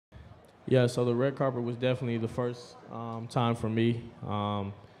Yeah, so the red carpet was definitely the first time for me.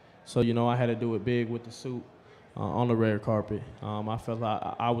 So, I had to do it big with the suit on the red carpet. I felt like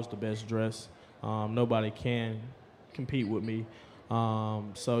I was the best dressed. Nobody can compete with me.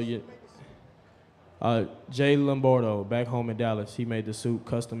 So, Jay Lombardo, back home in Dallas, he made the suit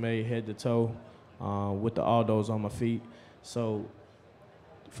custom made head to toe with the Aldos on my feet. So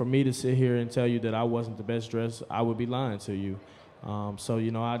for me to sit here and tell you that I wasn't the best dressed, I would be lying to you. So,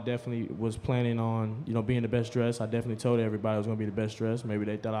 I definitely was planning on, being the best dressed. I definitely told everybody I was going to be the best dressed. Maybe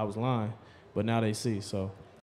they thought I was lying, but now they see. So